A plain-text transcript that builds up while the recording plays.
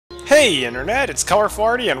Hey Internet, it's Colorful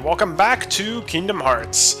Arty and welcome back to Kingdom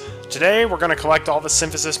Hearts. Today we're going to collect all the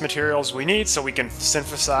synthesis materials we need so we can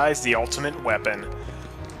synthesize the ultimate weapon.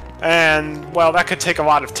 And, well, that could take a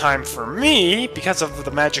lot of time for me. Because of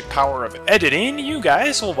the magic power of editing, you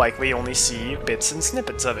guys will likely only see bits and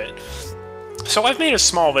snippets of it. So I've made a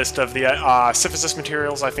small list of the synthesis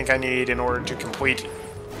materials I think I need in order to complete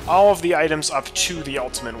all of the items up to the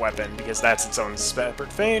ultimate weapon, because that's its own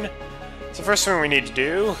separate thing. So first thing we need to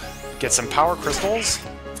do, get some power crystals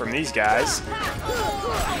from these guys,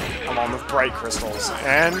 along with bright crystals.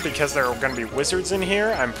 And because there are going to be wizards in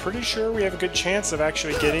here, I'm pretty sure we have a good chance of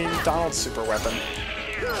actually getting Donald's super weapon.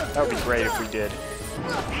 That would be great if we did.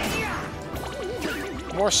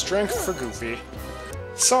 More strength for Goofy.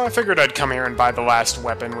 So I figured I'd come here and buy the last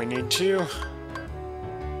weapon we need to.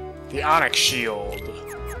 The Onyx Shield.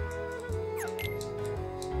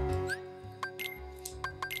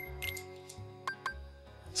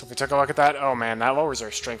 So if we took a look at that, oh man, that lowers our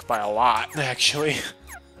strength by a lot, actually.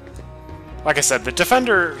 Like I said, the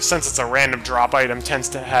Defender, since it's a random drop item, tends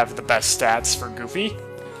to have the best stats for Goofy.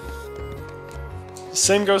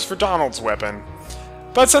 Same goes for Donald's weapon.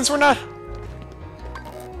 But since we're not...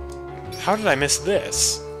 How did I miss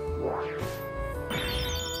this?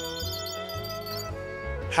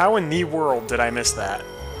 How in the world did I miss that?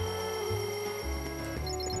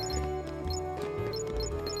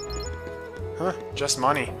 Huh, just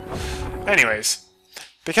money. Anyways,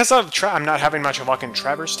 because I'm not having much luck in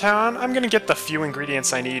Traverse Town, I'm gonna get the few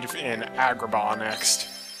ingredients I need in Agrabah next.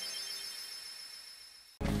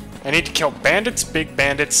 I need to kill bandits, big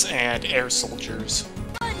bandits, and air soldiers.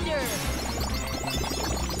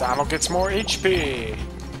 Donald gets more HP.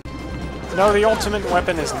 No, the ultimate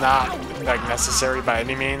weapon is not like necessary by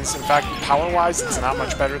any means. In fact, power-wise, it's not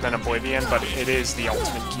much better than Oblivion, but it is the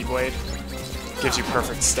ultimate Keyblade. Gives you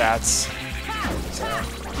perfect stats. So,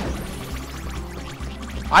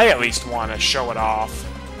 I at least want to show it off.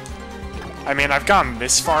 I mean, I've gone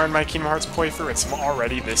this far in my Kingdom Hearts playthrough, it's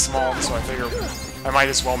already this long, so I figure I might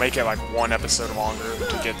as well make it like one episode longer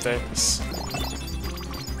to get this.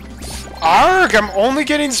 Arg! I'm only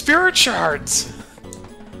getting spirit shards!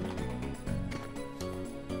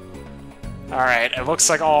 Alright, it looks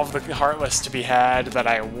like all of the Heartless to be had that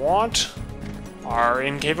I want are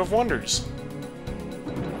in Cave of Wonders.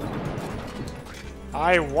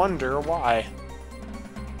 I wonder why.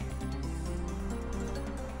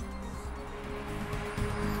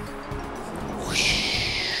 Whoosh.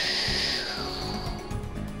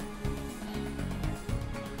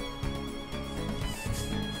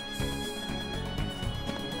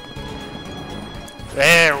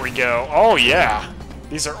 There we go. Oh yeah!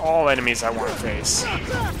 These are all enemies I want to face.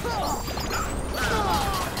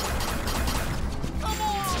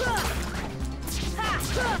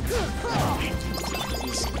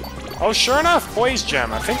 Oh, sure enough, Blaze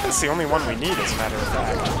Gem. I think that's the only one we need, as a matter of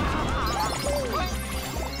fact.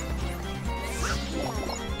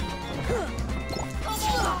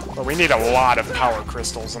 But we need a lot of power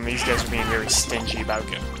crystals, and these guys are being very stingy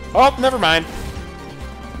about it. Oh, never mind.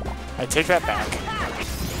 I take that back.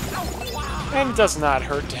 And it does not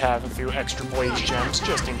hurt to have a few extra Blaze Gems,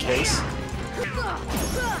 just in case.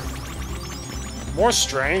 More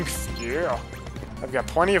strength, yeah. I've got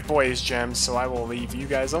plenty of Blaze Gems, so I will leave you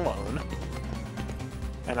guys alone.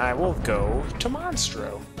 And I will go to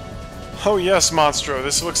Monstro. Oh yes, Monstro,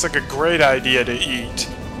 this looks like a great idea to eat.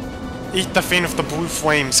 Eat the thing with the blue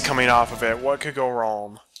flames coming off of it. What could go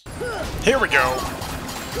wrong? Here we go!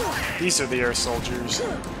 These are the air soldiers.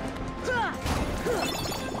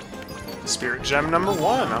 Spirit Gem number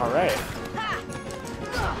 1, alright.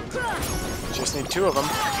 Just need 2 of them.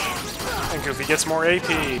 And Goofy gets more AP.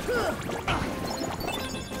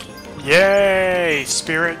 Yay!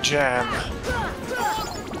 Spirit Gem.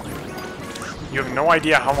 You have no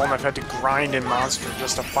idea how long I've had to grind in Monster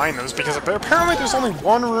just to find those, because apparently there's only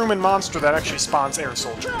one room in Monster that actually spawns air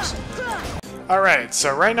soldiers. Alright,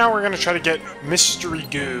 so right now we're going to try to get Mystery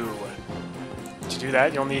Goo. To do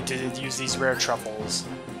that, you'll need to use these rare truffles.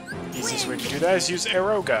 The easiest way to do that is use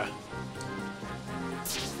Aeroga.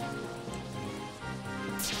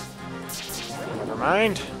 Never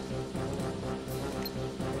mind.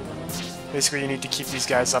 Basically, you need to keep these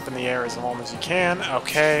guys up in the air as long as you can.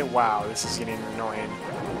 Okay, wow, this is getting annoying.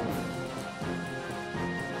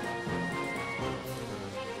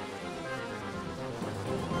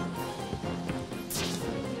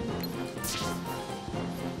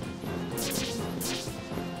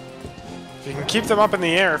 If you can keep them up in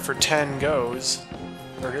the air for 10 goes,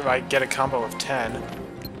 or like get a combo of 10,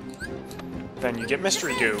 then you get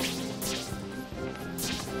Mystery Goo.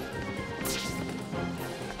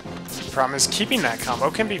 problem is keeping that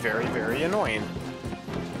combo can be very, very annoying.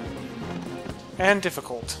 And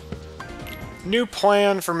difficult. New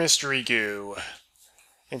plan for Mystery Goo.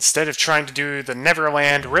 Instead of trying to do the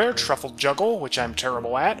Neverland Rare Truffle Juggle, which I'm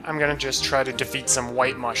terrible at, I'm gonna just try to defeat some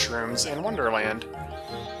white mushrooms in Wonderland.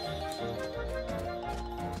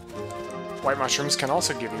 White mushrooms can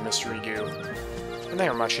also give you Mystery Goo, and they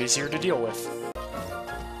are much easier to deal with.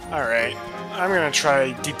 Alright, I'm gonna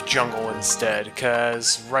try Deep Jungle instead,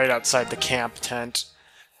 because right outside the camp tent,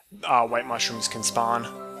 white mushrooms can spawn.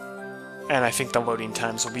 And I think the loading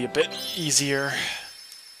times will be a bit easier.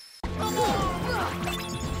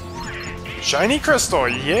 Shiny Crystal,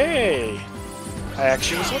 yay! I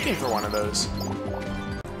actually was looking for one of those.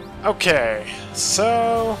 Okay,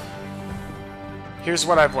 so... here's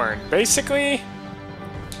what I've learned. Basically,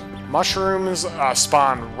 mushrooms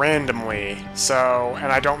spawn randomly, so...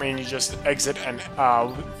 and I don't mean you just exit and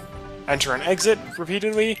enter and exit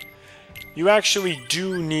repeatedly. You actually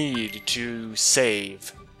do need to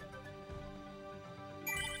save.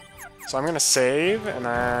 So I'm gonna save, and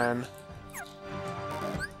then...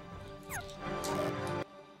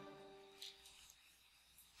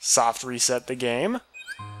 soft reset the game.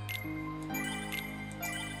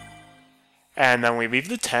 And then we leave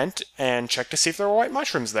the tent and check to see if there are white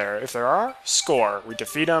mushrooms there. If there are, score. We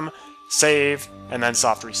defeat them, save, and then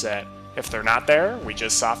soft reset. If they're not there, we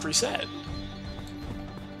just soft reset.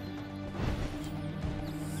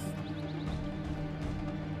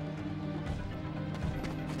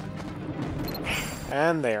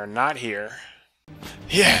 And they are not here.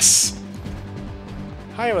 Yes!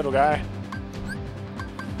 Hi, little guy.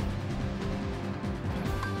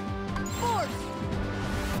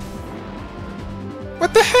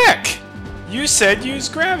 What the heck? You said use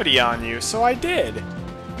gravity on you, so I did.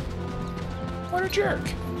 What a jerk.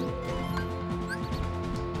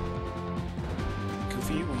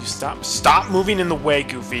 Goofy, will you stop? Stop moving in the way,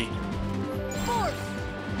 Goofy.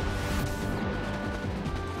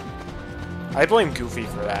 I blame Goofy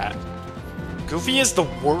for that. Goofy is the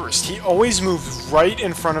worst. He always moves right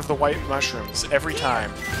in front of the white mushrooms, every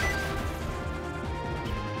time.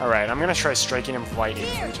 Alright, I'm gonna try striking him with lightning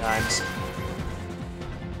 3 times.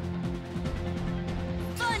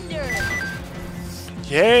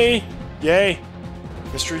 Yay! Yay!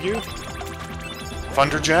 Mystery Goo?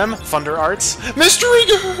 Thunder Gem? Thunder Arts? Mystery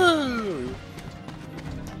Goo!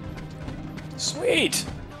 Sweet!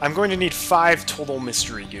 I'm going to need 5 total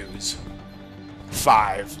Mystery Goos.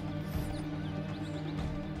 5.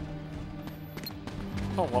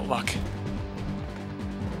 Oh, what luck.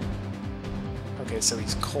 Okay, so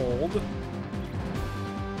he's cold.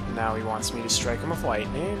 Now he wants me to strike him with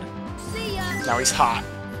lightning. See ya. Now he's hot.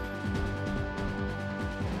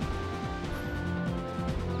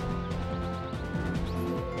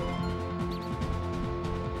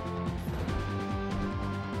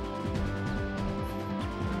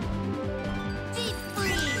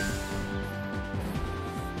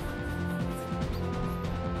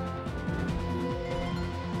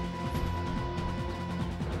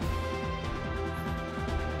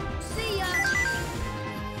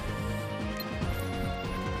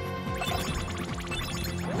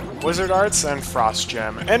 Blizzard Arts and Frost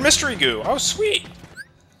Gem. And Mystery Goo! Oh, sweet!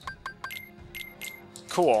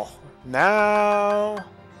 Cool. Now...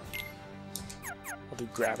 I'll do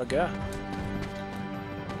Gravaga.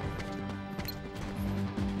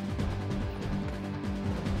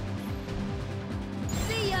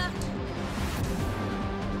 See ya.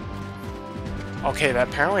 Okay,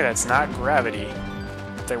 apparently that's not gravity.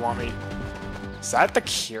 They want me... Is that the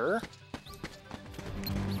cure?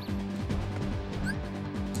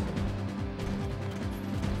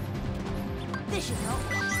 This should help.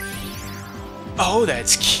 Oh,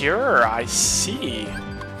 that's cure. I see.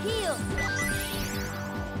 Heal.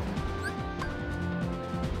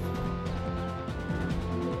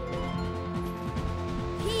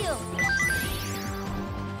 Heal.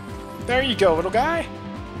 There you go, little guy.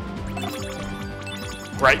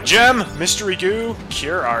 Bright Gem, Mystery Goo,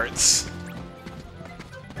 Cure Arts.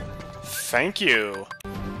 Thank you.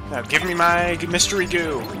 Now give me my Mystery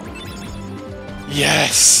Goo.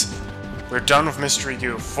 Yes! We're done with Mystery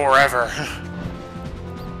Goo forever.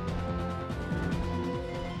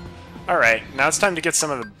 Alright, now it's time to get some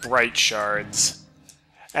of the Bright Shards.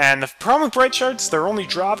 And the problem with Bright Shards, they're only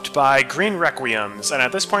dropped by Green Requiems. And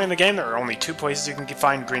at this point in the game, there are only 2 places you can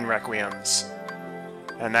find Green Requiems.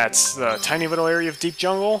 And that's the tiny little area of Deep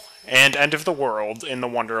Jungle and End of the World in the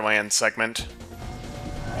Wonderland segment.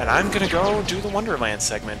 And I'm gonna go do the Wonderland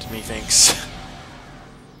segment, methinks.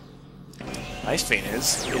 Nice thing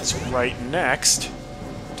is, it's right next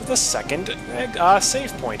to the second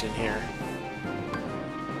save point in here.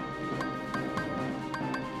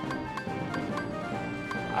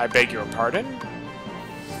 I beg your pardon?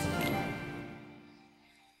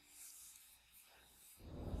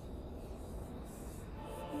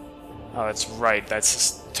 Oh, that's right. That's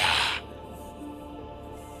just...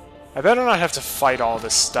 I better not have to fight all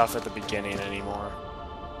this stuff at the beginning anymore.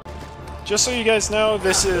 Just so you guys know,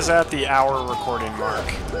 this is at the hour recording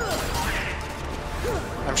mark.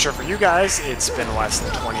 I'm sure for you guys, it's been less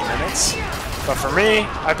than 20 minutes. But for me,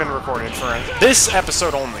 I've been recording for this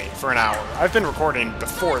episode only for an hour. I've been recording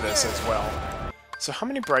before this as well. So how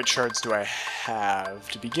many bright shards do I have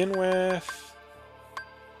to begin with?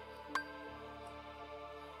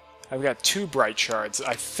 I've got 2 bright shards.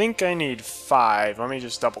 I think I need 5. Let me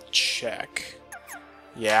just double check.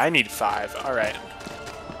 Yeah, I need 5. Alright.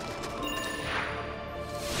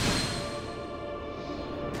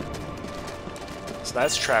 So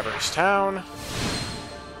that's Traverse Town.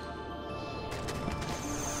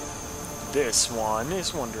 This one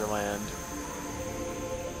is Wonderland.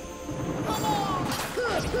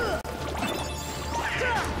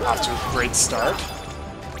 Off to a great start.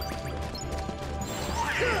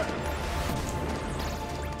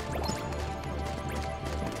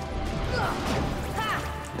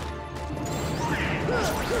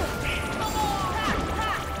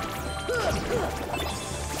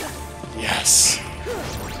 Yes!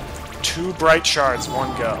 2 bright shards,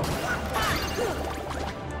 1 go.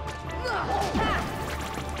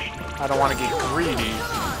 I don't want to get greedy,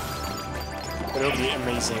 but it would be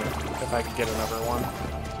amazing if I could get another one.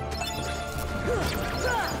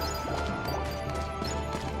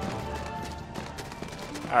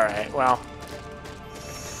 Alright, well...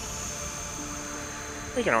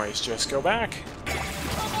 we can always just go back.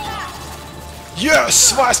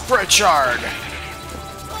 Yes! Last bright shard!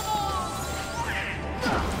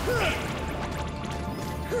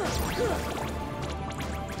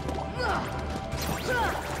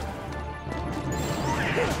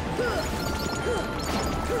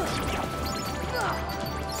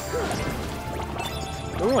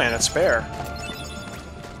 Ooh, and a spare.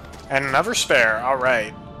 And another spare,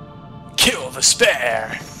 alright. Kill the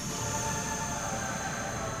spare!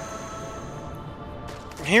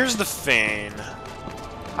 Here's the thing.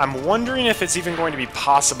 I'm wondering if it's even going to be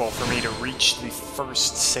possible for me to reach the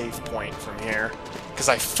first save point from here. Because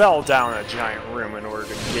I fell down a giant room in order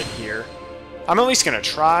to get here. I'm at least going to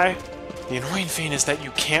try. The annoying thing is that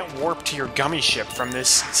you can't warp to your gummy ship from this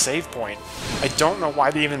save point. I don't know why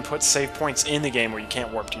they even put save points in the game where you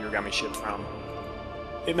can't warp to your gummy ship from.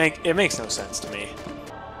 It makes no sense to me.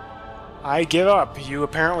 I give up. You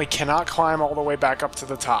apparently cannot climb all the way back up to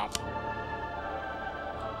the top.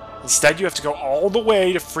 Instead, you have to go all the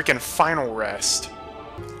way to freaking Final Rest.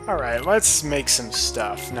 Alright, let's make some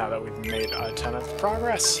stuff now that we've made a ton of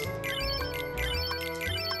progress.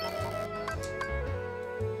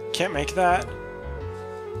 Can't make that?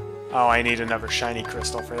 Oh, I need another shiny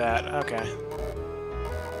crystal for that. Okay.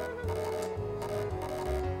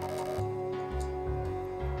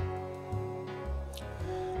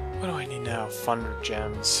 What do I need now? Thunder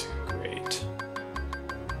gems. Great.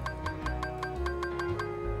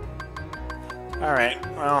 Alright,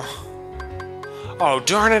 well... oh,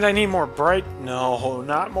 darn it, I need more bright... no,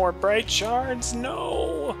 not more bright shards,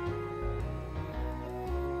 no!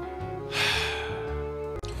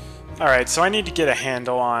 Alright, so I need to get a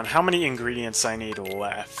handle on how many ingredients I need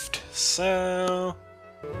left. So...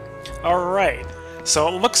 alright, so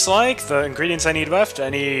it looks like the ingredients I need left, I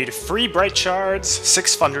need 3 bright shards,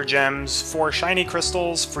 6 thunder gems, 4 shiny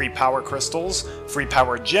crystals, 3 power crystals, 3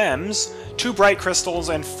 power gems, 2 bright crystals,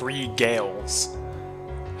 and 3 gales.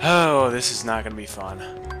 Oh, this is not going to be fun.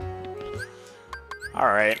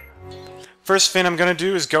 Alright. First thing I'm going to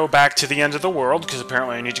do is go back to the end of the world, because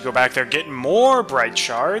apparently I need to go back there, get more bright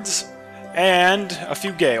shards, and a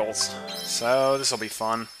few gales. So, this will be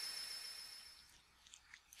fun.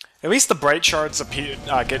 At least the bright shards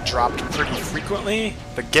get dropped pretty frequently.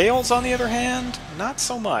 The gales, on the other hand, not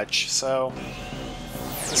so much, so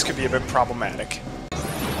this could be a bit problematic.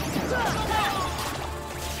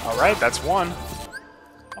 Alright, that's 1.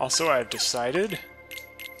 Also, I've decided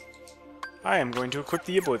I am going to equip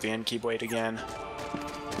the Oblivion Keyblade again.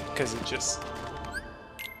 Because it just...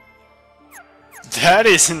 that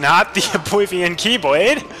is not the Oblivion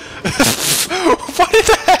Keyblade! What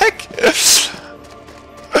the heck?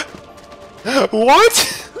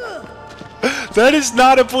 What? That is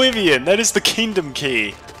not Oblivion! That is the Kingdom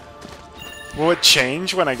Key! Will it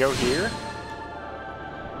change when I go here?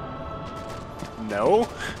 No?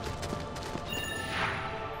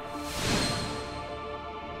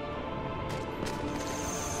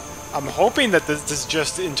 I'm hoping that this is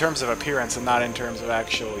just in terms of appearance and not in terms of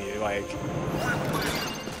actually, like...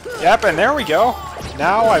 yep, and there we go!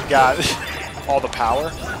 Now I've got all the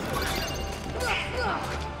power.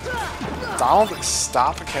 Donald,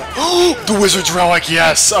 stop. Okay. The Wizard's Relic,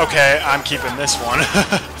 yes! Okay, I'm keeping this one.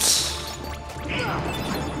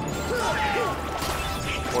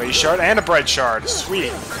 Blaze Shard and a Bright Shard.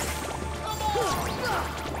 Sweet.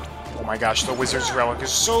 Oh my gosh, the Wizard's Relic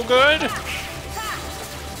is so good!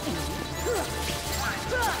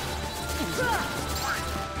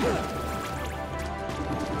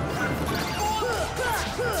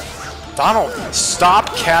 Donald,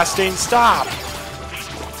 stop casting, stop!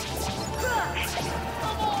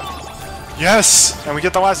 Yes! And we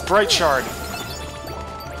get the last Bright Shard.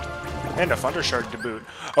 And a Thunder Shard to boot.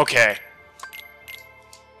 Okay.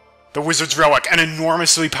 The Wizard's Relic, an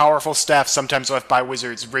enormously powerful staff sometimes left by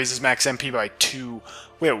wizards, raises max MP by 2.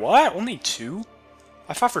 Wait, what? Only 2?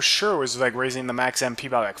 I thought for sure it was like raising the max MP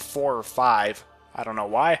by like 4 or 5. I don't know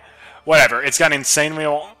why. Whatever, it's got insanely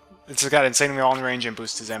long range and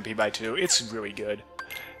boosts his MP by 2. It's really good.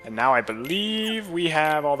 And now I believe we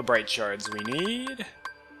have all the Bright Shards we need.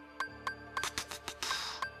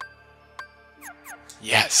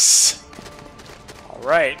 Yes!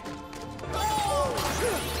 Alright.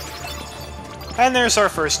 And there's our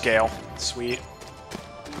first Gale. Sweet.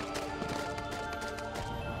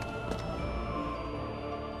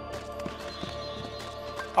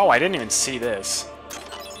 Oh, I didn't even see this.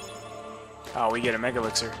 Oh, we get a Mega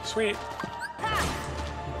Elixir. Sweet.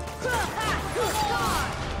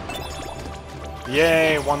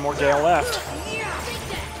 Yay, one more Gale left.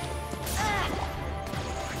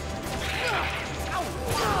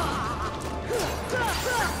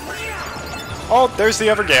 Oh, there's the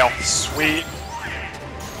other Gale. Sweet.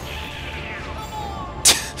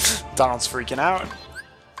 Donald's freaking out.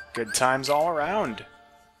 Good times all around.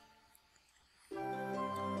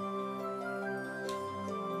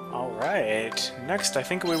 Alright, next I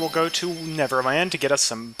think we will go to Neverland to get us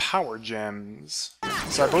some power gems.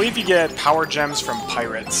 So I believe you get power gems from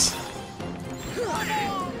pirates.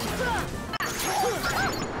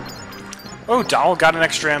 Oh, Donald got an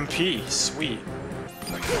extra MP. Sweet.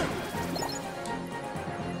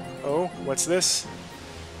 Oh, what's this?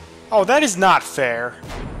 Oh, that is not fair.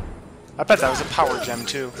 I bet that was a power gem,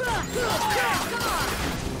 too.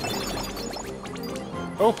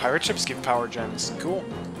 Oh, pirate ships give power gems. Cool.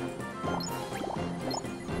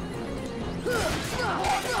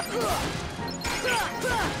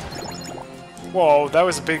 Whoa, that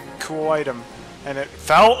was a big, cool item. And it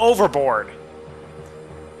fell overboard.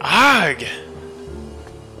 Ugh!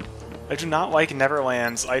 I do not like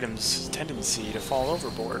Neverland's items' tendency to fall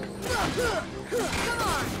overboard.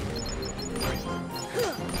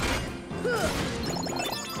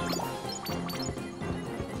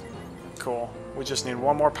 Cool. We just need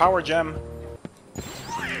one more power gem.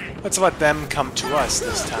 Let's let them come to us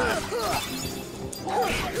this time.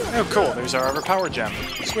 Oh, cool. There's our other power gem.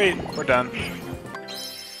 Sweet. We're done.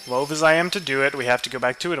 Loath as I am to do it, we have to go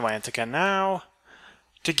back to Atlantica now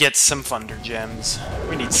to get some Thunder Gems.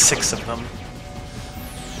 We need 6 of them.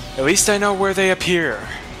 At least I know where they appear.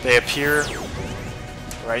 They appear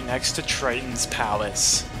right next to Triton's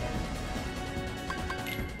palace.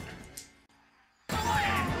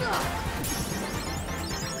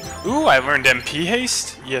 Ooh, I learned MP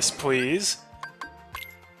haste? Yes, please.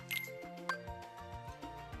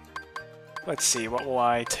 Let's see, what will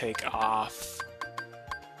I take off?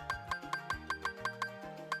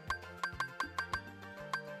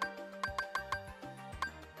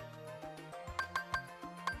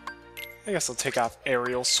 I guess I'll take off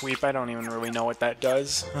Aerial Sweep. I don't even really know what that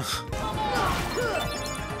does.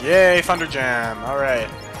 Yay, Thunder Gem! Alright.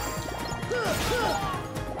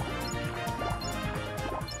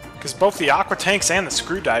 Because both the Aqua Tanks and the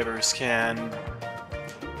Screwdivers can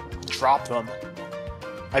drop them.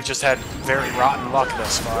 I've just had very rotten luck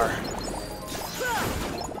thus far.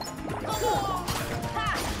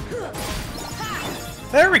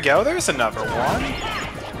 There we go, there's another one.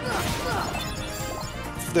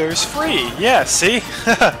 There's free. Yeah, see?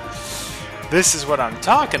 This is what I'm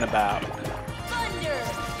talking about.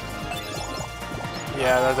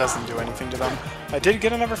 Yeah, that doesn't do anything to them. I did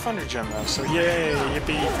get another Thunder Gem, though, so yay,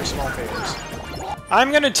 yippee for small favors.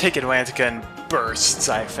 I'm gonna take Atlantica in bursts,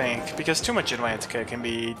 I think, because too much Atlantica can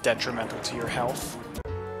be detrimental to your health.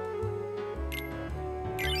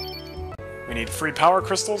 We need free power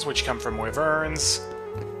crystals, which come from wyverns.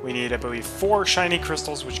 We need, I believe, 4 shiny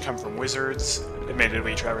crystals, which come from wizards.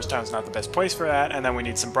 Admittedly, Traverse Town's not the best place for that, and then we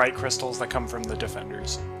need some bright crystals that come from the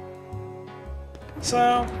defenders.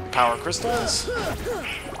 So, power crystals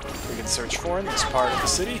we can search for in this part of the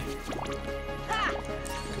city.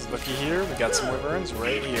 Because looky here, we got some wyverns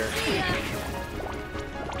right here.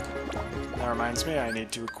 That reminds me, I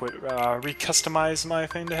need to equip, recustomize my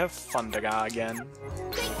thing to have Fundaga again.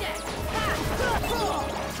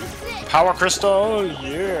 Power Crystal,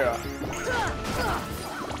 yeah!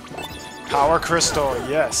 Power Crystal,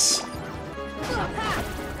 yes!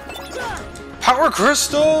 Power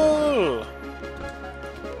Crystal!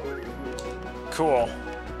 Cool.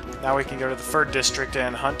 Now we can go to the third district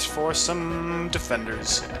and hunt for some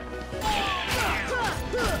defenders.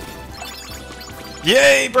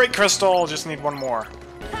 Yay! Break Crystal! Just need one more.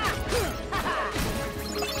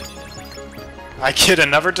 I get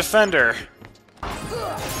another defender!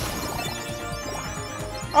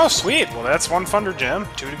 Oh, sweet! Well, that's one Thunder Gem.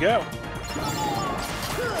 2 to go.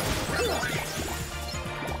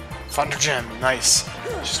 Thunder Gem, nice.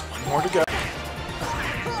 Just one more to go.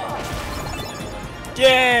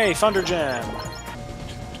 Yay! Thunder Gem!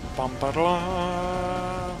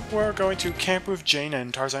 Bum-ba-da. We're going to camp with Jane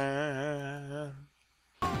and Tarzan.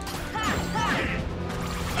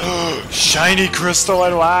 Shiny crystal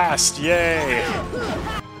at last! Yay!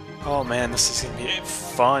 Oh man, this is gonna be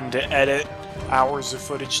fun to edit. Hours of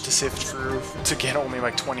footage to sift through to get only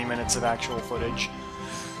like 20 minutes of actual footage.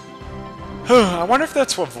 I wonder if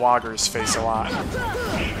that's what vloggers face a lot.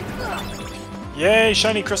 Yay,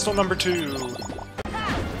 shiny crystal number 2!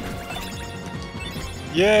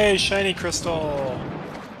 Yay, shiny crystal!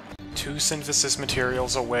 2 synthesis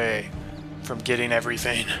materials away from getting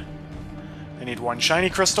everything. I need 1 shiny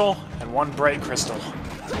crystal and 1 bright crystal.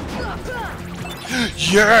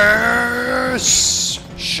 Yes!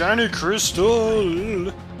 Shiny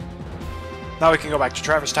crystal! Now we can go back to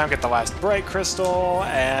Traverse Town, get the last bright crystal,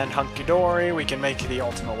 and hunky-dory, we can make the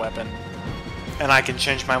ultimate weapon. And I can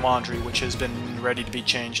change my laundry, which has been ready to be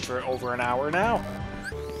changed for over an hour now.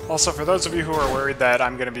 Also, for those of you who are worried that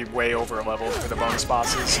I'm going to be way over-leveled for the bonus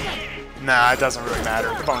bosses, nah, it doesn't really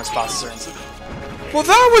matter. The bonus bosses are instant. Well,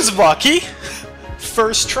 that was lucky!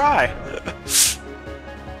 First try.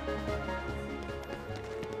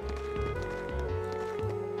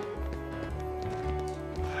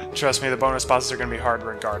 Trust me, the bonus bosses are going to be hard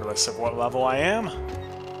regardless of what level I am.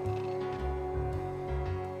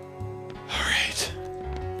 Alright.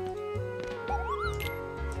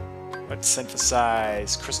 Let's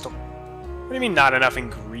synthesize crystal. What do you mean not enough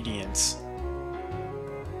ingredients?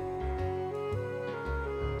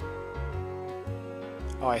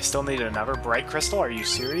 Oh, I still need another bright crystal? Are you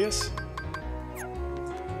serious?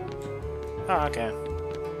 Oh, okay.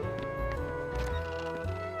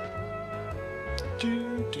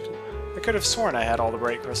 I could have sworn I had all the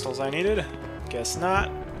bright crystals I needed. Guess not.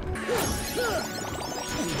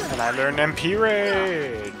 And I learned MP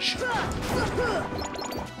Rage!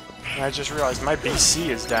 And I just realized my BC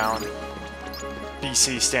is down.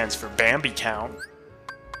 BC stands for Bambi Count.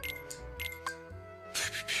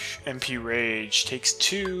 MP Rage takes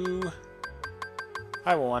 2.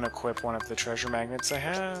 I will unequip one of the treasure magnets I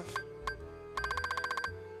have.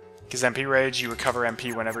 Because MP Rage, you recover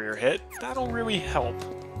MP whenever you're hit. That'll really help.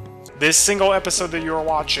 This single episode that you're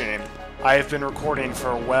watching, I have been recording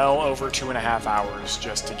for well over 2.5 hours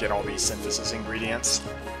just to get all these synthesis ingredients.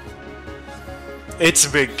 It's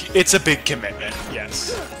a big commitment,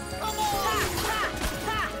 yes.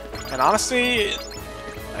 And honestly,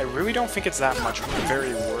 I really don't think it's that much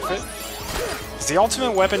very worth it. Because the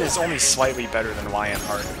ultimate weapon is only slightly better than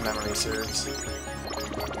Lionheart, if memory serves.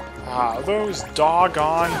 Ah, those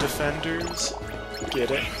doggone defenders. Get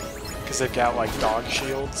it? Because they've got, like, dog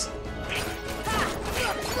shields.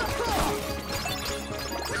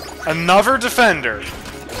 Another defender!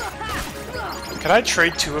 Could I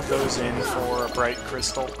trade 2 of those in for a bright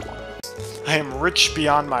crystal? I am rich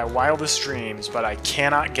beyond my wildest dreams, but I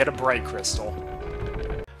cannot get a bright crystal.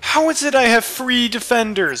 How is it I have 3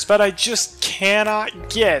 defenders, but I just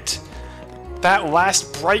cannot get that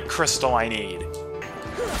last bright crystal I need?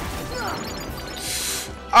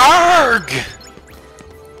 Arg!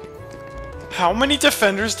 How many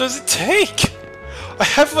defenders does it take? I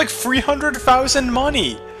have like 300,000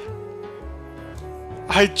 money!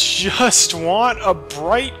 I just want a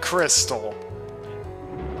bright crystal.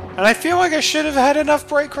 And I feel like I should have had enough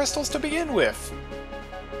bright crystals to begin with.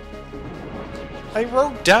 I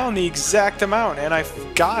wrote down the exact amount, and I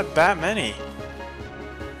got that many.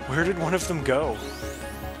 Where did one of them go?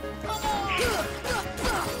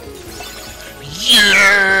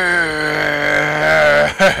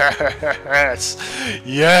 Yes!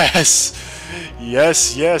 Yes!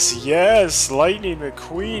 Yes, yes, yes! Lightning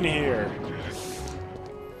McQueen here.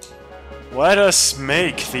 Let us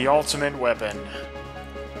make the ultimate weapon.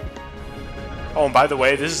 Oh, and by the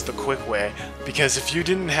way, this is the quick way, because if you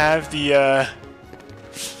didn't have the,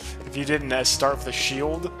 if you didn't start with the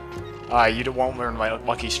shield, You won't learn my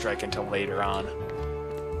Lucky Strike until later on.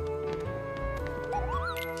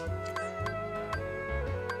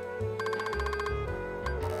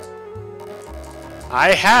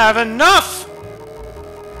 I have enough!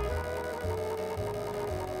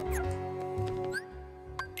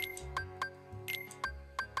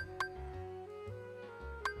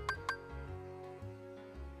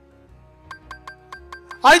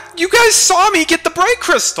 You guys saw me get the Bright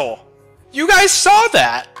Crystal! You guys saw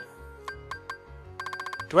that!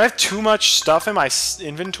 Do I have too much stuff in my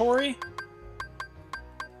inventory?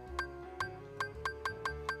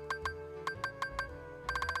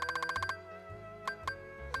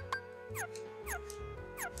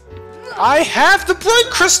 I have the Bright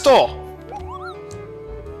Crystal!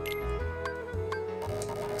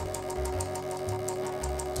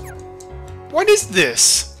 What is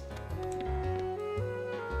this?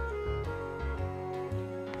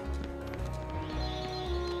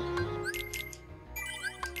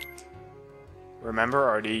 Remember,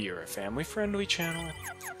 Arty, you're a family-friendly channel.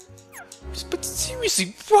 But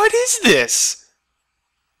seriously, what is this?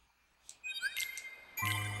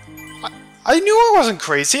 I knew I wasn't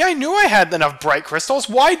crazy. I knew I had enough Bright Crystals.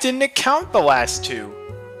 Why didn't it count the last two?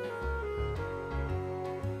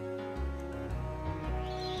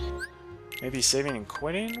 Maybe saving and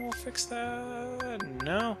quitting will fix that?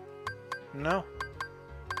 No. No.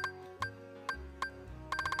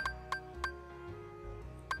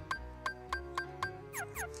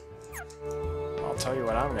 I'll tell you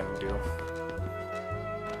what I'm gonna do.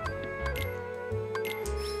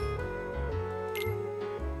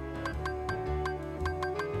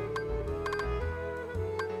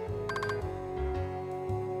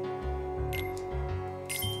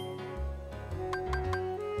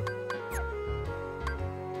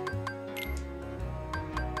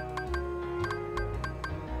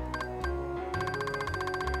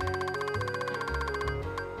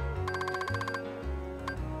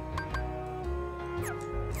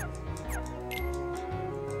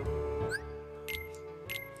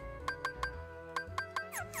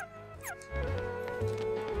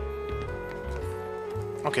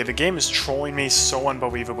 Okay, the game is trolling me so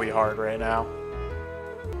unbelievably hard right now.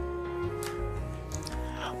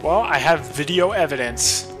 Well, I have video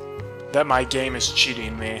evidence that my game is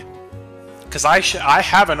cheating me. Because I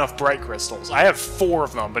have enough Bright Crystals. I have 4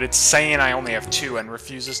 of them, but it's saying I only have 2 and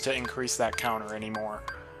refuses to increase that counter anymore.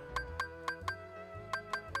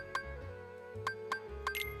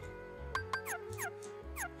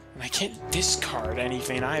 And I can't discard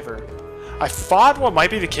anything either. I thought what might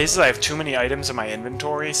be the case is I have too many items in my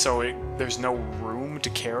inventory, so there's no room to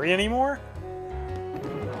carry anymore.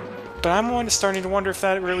 But I'm starting to wonder if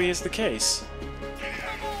that really is the case.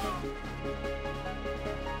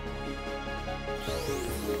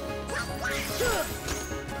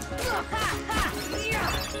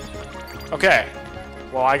 Okay.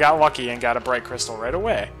 Well, I got lucky and got a Bright Crystal right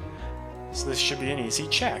away. So this should be an easy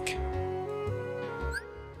check.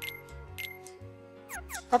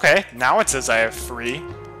 Okay, now it says I have 3.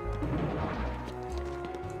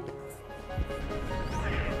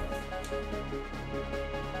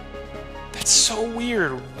 That's so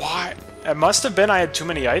weird. Why? It must have been I had too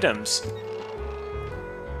many items.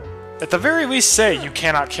 At the very least say you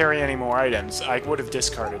cannot carry any more items. I would have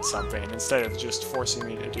discarded something instead of just forcing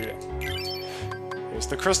me to do it. Here's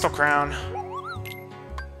the Crystal Crown.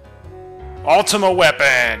 Ultima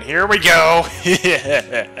Weapon! Here we go!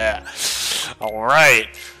 Alright.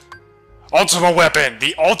 Ultima Weapon!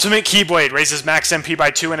 The ultimate Keyblade raises max MP by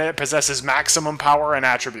 2 and it possesses maximum power and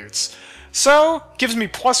attributes. So, gives me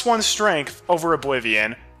 +1 strength over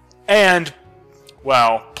Oblivion, and,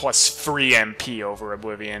 well, +3 MP over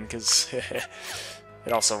Oblivion, because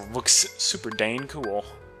it also looks super dang cool.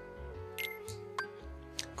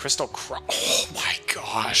 Crystal Crown. Oh my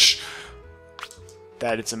gosh!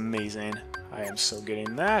 That is amazing. I am so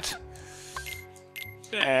getting that.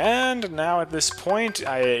 And now at this point,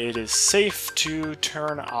 it is safe to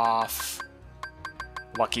turn off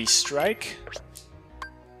Lucky Strike.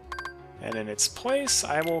 And in its place,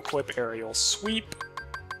 I will equip Aerial Sweep.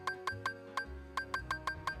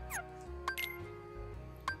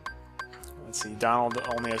 Let's see, Donald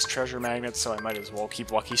only has treasure magnets, so I might as well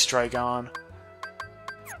keep Lucky Strike on.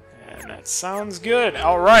 And that sounds good.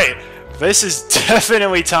 Alright, this is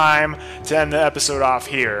definitely time to end the episode off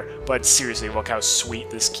here. But seriously, look how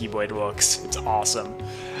sweet this Keyblade looks. It's awesome.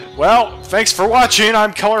 Well, thanks for watching.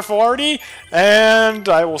 I'm Colorful Arty, and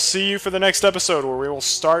I will see you for the next episode where we will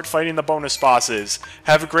start fighting the bonus bosses.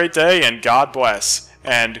 Have a great day, and God bless.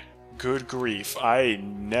 And good grief, I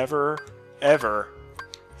never, ever,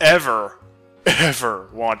 ever, ever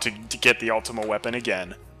want to get the Ultima Weapon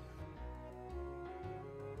again.